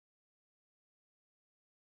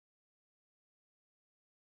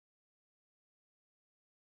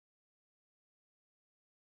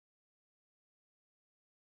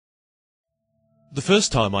The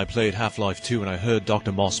first time I played Half-Life 2 and I heard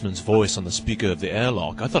Dr. Mossman's voice on the speaker of the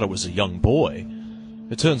airlock, I thought it was a young boy.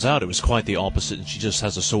 It turns out it was quite the opposite, and she just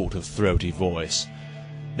has a sort of throaty voice.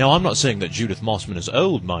 Now, I'm not saying that Judith Mossman is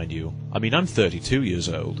old, mind you. I mean, I'm 32 years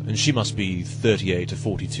old, and she must be 38 to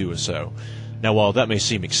 42 or so. Now, while that may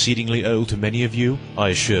seem exceedingly old to many of you, I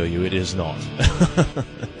assure you it is not.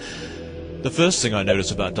 The first thing I notice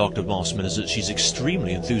about Dr. Mossman is that she's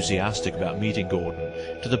extremely enthusiastic about meeting Gordon,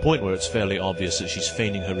 to the point where it's fairly obvious that she's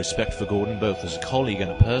feigning her respect for Gordon both as a colleague and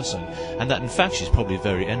a person, and that in fact she's probably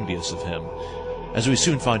very envious of him. As we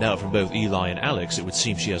soon find out from both Eli and Alex, it would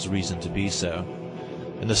seem she has reason to be so.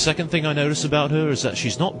 And the second thing I notice about her is that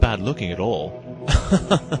she's not bad looking at all.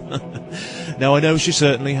 Now, I know she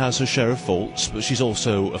certainly has her share of faults, but she's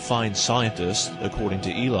also a fine scientist, according to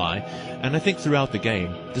Eli, and I think throughout the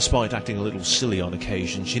game, despite acting a little silly on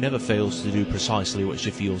occasion, she never fails to do precisely what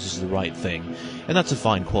she feels is the right thing, and that's a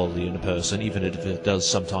fine quality in a person, even if it does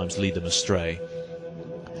sometimes lead them astray.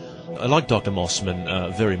 I like Dr.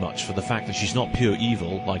 Mossman very much for the fact that she's not pure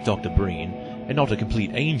evil, like Dr. Breen, and not a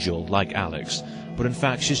complete angel, like Alex, but in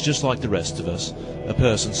fact she's just like the rest of us, a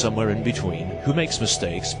person somewhere in between, who makes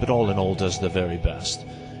mistakes, but all in all does their very best.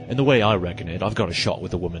 And the way I reckon it, I've got a shot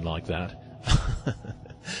with a woman like that.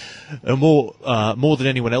 And more than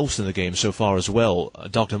anyone else in the game so far as well,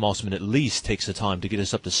 Dr. Mossman at least takes the time to get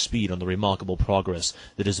us up to speed on the remarkable progress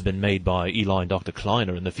that has been made by Eli and Dr.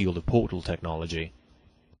 Kleiner in the field of portal technology.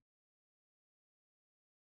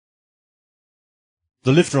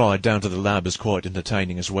 The lift ride down to the lab is quite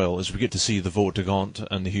entertaining as well, as we get to see the Vortigaunt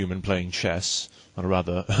and the human playing chess, on a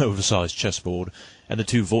rather oversized chessboard, and the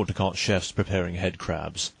two Vortigaunt chefs preparing head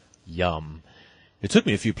crabs. Yum. It took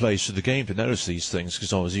me a few plays through the game to notice these things,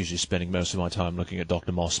 because I was usually spending most of my time looking at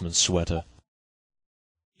Dr. Mossman's sweater.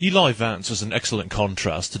 Eli Vance is an excellent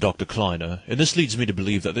contrast to Dr. Kleiner, and this leads me to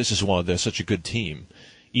believe that this is why they're such a good team.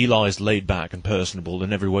 Eli is laid back and personable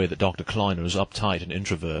in every way that Dr. Kleiner is uptight and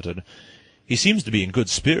introverted. He seems to be in good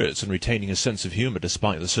spirits and retaining a sense of humor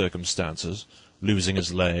despite the circumstances, losing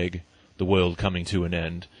his leg, the world coming to an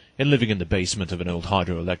end, and living in the basement of an old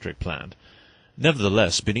hydroelectric plant.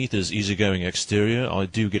 Nevertheless, beneath his easygoing exterior, I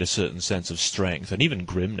do get a certain sense of strength and even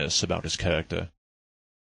grimness about his character.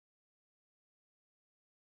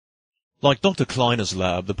 Like Dr. Kleiner's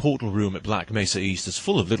lab, the portal room at Black Mesa East is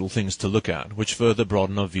full of little things to look at, which further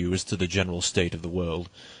broaden our view as to the general state of the world.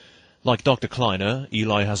 Like Dr. Kleiner,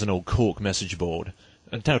 Eli has an old cork message board,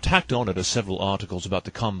 and now tacked on it are several articles about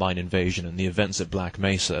the Combine invasion and the events at Black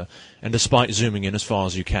Mesa, and despite zooming in as far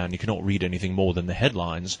as you cannot read anything more than the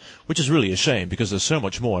headlines, which is really a shame because there's so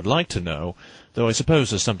much more I'd like to know, though I suppose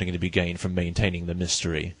there's something to be gained from maintaining the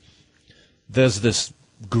mystery. There's this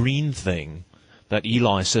green thing that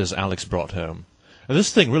Eli says Alex brought home. Now,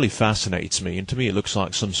 this thing really fascinates me, and to me it looks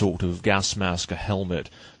like some sort of gas mask or helmet,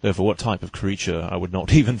 though for what type of creature I would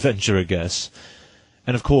not even venture a guess.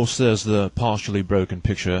 And of course there's the partially broken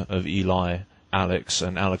picture of Eli, Alex,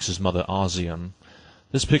 and Alex's mother Arzian.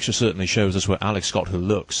 This picture certainly shows us where Alex got her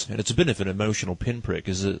looks, and it's a bit of an emotional pinprick,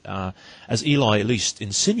 as Eli at least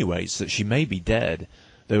insinuates that she may be dead,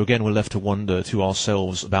 though again we're left to wonder to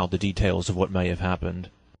ourselves about the details of what may have happened.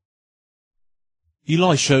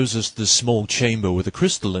 Eli shows us this small chamber with a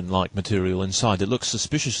crystalline-like material inside that looks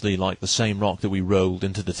suspiciously like the same rock that we rolled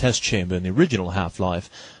into the test chamber in the original Half-Life,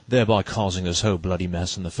 thereby causing this whole bloody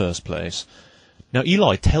mess in the first place. Now,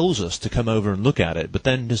 Eli tells us to come over and look at it, but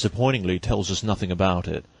then disappointingly tells us nothing about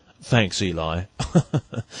it. Thanks, Eli.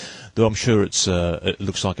 Though I'm sure it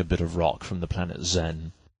looks like a bit of rock from the planet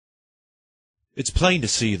Zen. It's plain to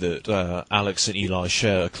see that Alex and Eli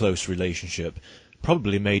share a close relationship,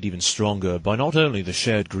 probably made even stronger by not only the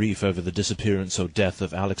shared grief over the disappearance or death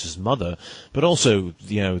of Alex's mother, but also,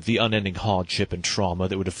 the unending hardship and trauma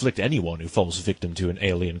that would afflict anyone who falls victim to an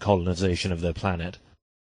alien colonization of their planet.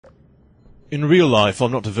 In real life,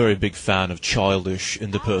 I'm not a very big fan of childish,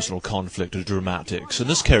 interpersonal conflict or dramatics, and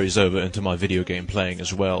this carries over into my video game playing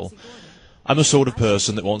as well. I'm a sort of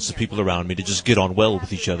person that wants the people around me to just get on well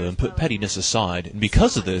with each other and put pettiness aside, and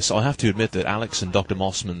because of this, I have to admit that Alex and Dr.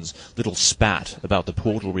 Mossman's little spat about the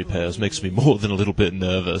portal repairs makes me more than a little bit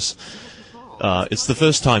nervous. It's the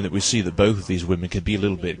first time that we see that both of these women can be a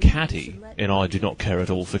little bit catty, and I do not care at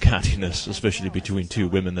all for cattiness, especially between two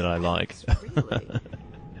women that I like.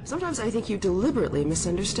 Sometimes I think you deliberately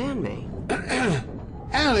misunderstand me.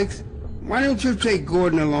 Alex, why don't you take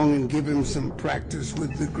Gordon along and give him some practice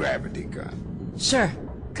with the gravity gun? Sure.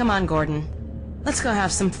 Come on, Gordon. Let's go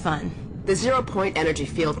have some fun. The zero-point energy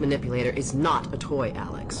field manipulator is not a toy,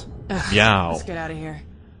 Alex. Ugh, Meow. let's get out of here.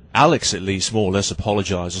 Alex at least more or less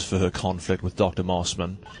apologizes for her conflict with Dr.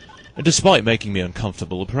 Mossman. And despite making me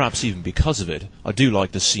uncomfortable, perhaps even because of it, I do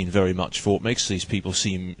like this scene very much, for it makes these people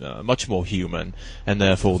seem much more human, and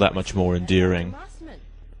therefore that much more endearing.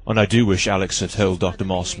 And I do wish Alex had told Dr.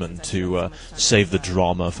 Mossman to save the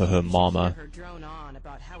drama for her mama. Her drone on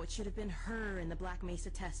about how it should have been her in the Black Mesa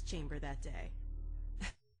test chamber that day.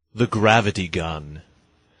 The gravity gun.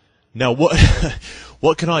 Now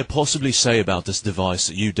what can I possibly say about this device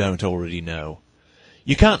that you don't already know?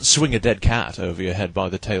 You can't swing a dead cat over your head by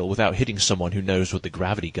the tail without hitting someone who knows what the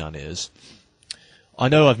gravity gun is. I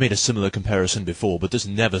know I've made a similar comparison before, but this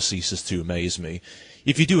never ceases to amaze me.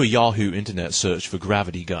 If you do a Yahoo internet search for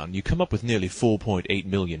gravity gun, you come up with nearly 4.8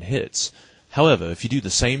 million hits. However, if you do the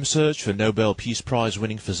same search for Nobel Peace Prize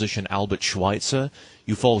winning physician Albert Schweitzer,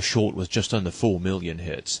 you fall short with just under 4 million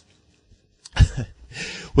hits.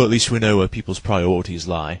 Well, at least we know where people's priorities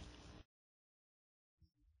lie.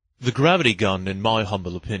 The gravity gun, in my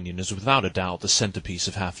humble opinion, is without a doubt the centerpiece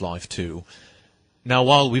of Half-Life 2. Now,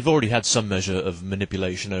 while we've already had some measure of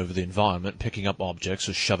manipulation over the environment, picking up objects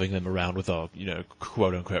or shoving them around with our,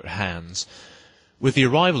 quote-unquote hands, with the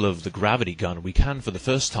arrival of the gravity gun, we can, for the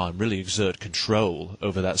first time, really exert control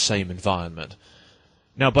over that same environment.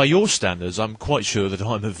 Now, by your standards, I'm quite sure that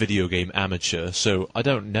I'm a video game amateur, so I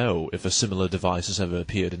don't know if a similar device has ever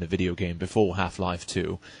appeared in a video game before Half-Life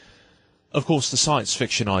 2. Of course, the science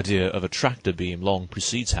fiction idea of a tractor beam long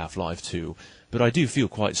precedes Half-Life 2, but I do feel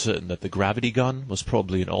quite certain that the gravity gun was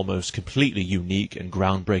probably an almost completely unique and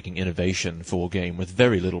groundbreaking innovation for a game with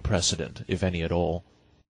very little precedent, if any at all.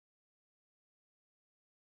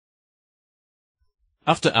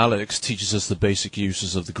 After Alex teaches us the basic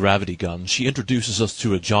uses of the gravity gun, she introduces us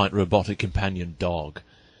to a giant robotic companion, Dog.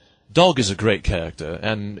 Dog is a great character,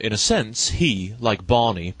 and in a sense, he, like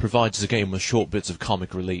Barney, provides the game with short bits of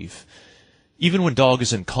comic relief. Even when Dog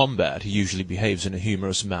is in combat, he usually behaves in a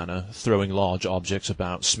humorous manner, throwing large objects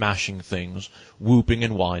about, smashing things, whooping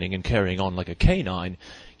and whining and carrying on like a canine,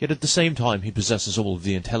 yet at the same time he possesses all of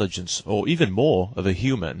the intelligence, or even more, of a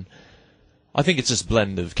human. I think it's this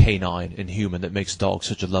blend of canine and human that makes Dog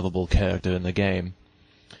such a lovable character in the game.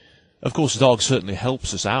 Of course, Dog certainly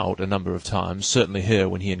helps us out a number of times, certainly here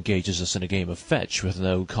when he engages us in a game of fetch with an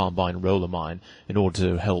old Combine roller mine in order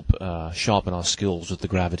to help sharpen our skills with the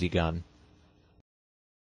gravity gun.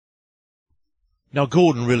 Now,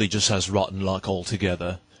 Gordon really just has rotten luck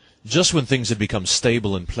altogether. Just when things had become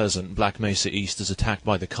stable and pleasant, Black Mesa East is attacked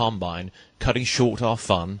by the Combine, cutting short our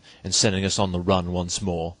fun and sending us on the run once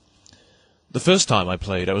more. The first time I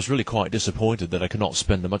played, I was really quite disappointed that I could not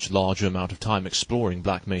spend a much larger amount of time exploring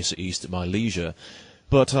Black Mesa East at my leisure,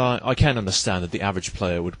 but I can understand that the average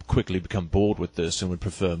player would quickly become bored with this and would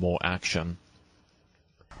prefer more action.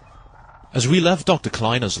 As we left Dr.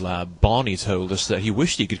 Kleiner's lab, Barney told us that he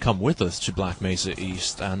wished he could come with us to Black Mesa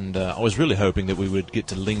East, and I was really hoping that we would get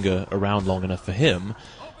to linger around long enough for him,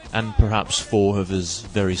 and perhaps 4 of his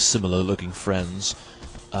very similar-looking friends,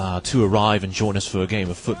 to arrive and join us for a game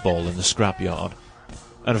of football in the scrapyard.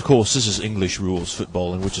 And of course, this is English rules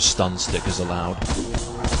football, in which a stun stick is allowed.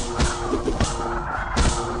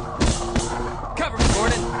 Cover me,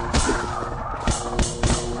 Gordon!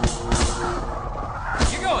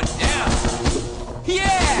 You're going down!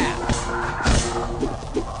 Yeah!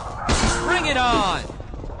 Bring it on!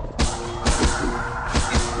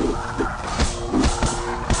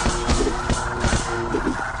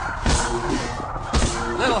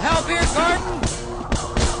 Little help here, Gordon?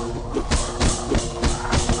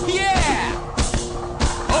 Yeah!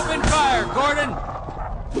 Open fire, Gordon!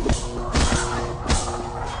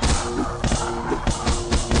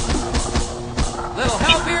 Little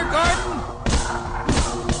help here, Gordon?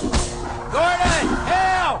 Gordon,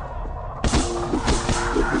 help!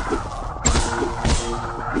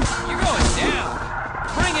 You're going down.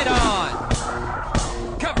 Bring it on.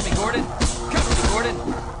 Cover me, Gordon. Cover me, Gordon.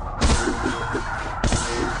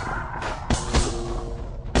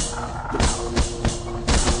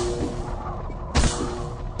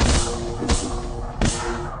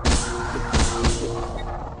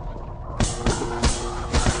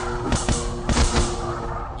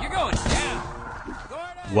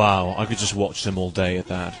 Wow, I could just watch them all day at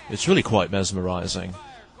that. It's really quite mesmerizing.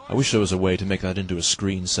 I wish there was a way to make that into a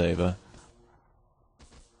screensaver.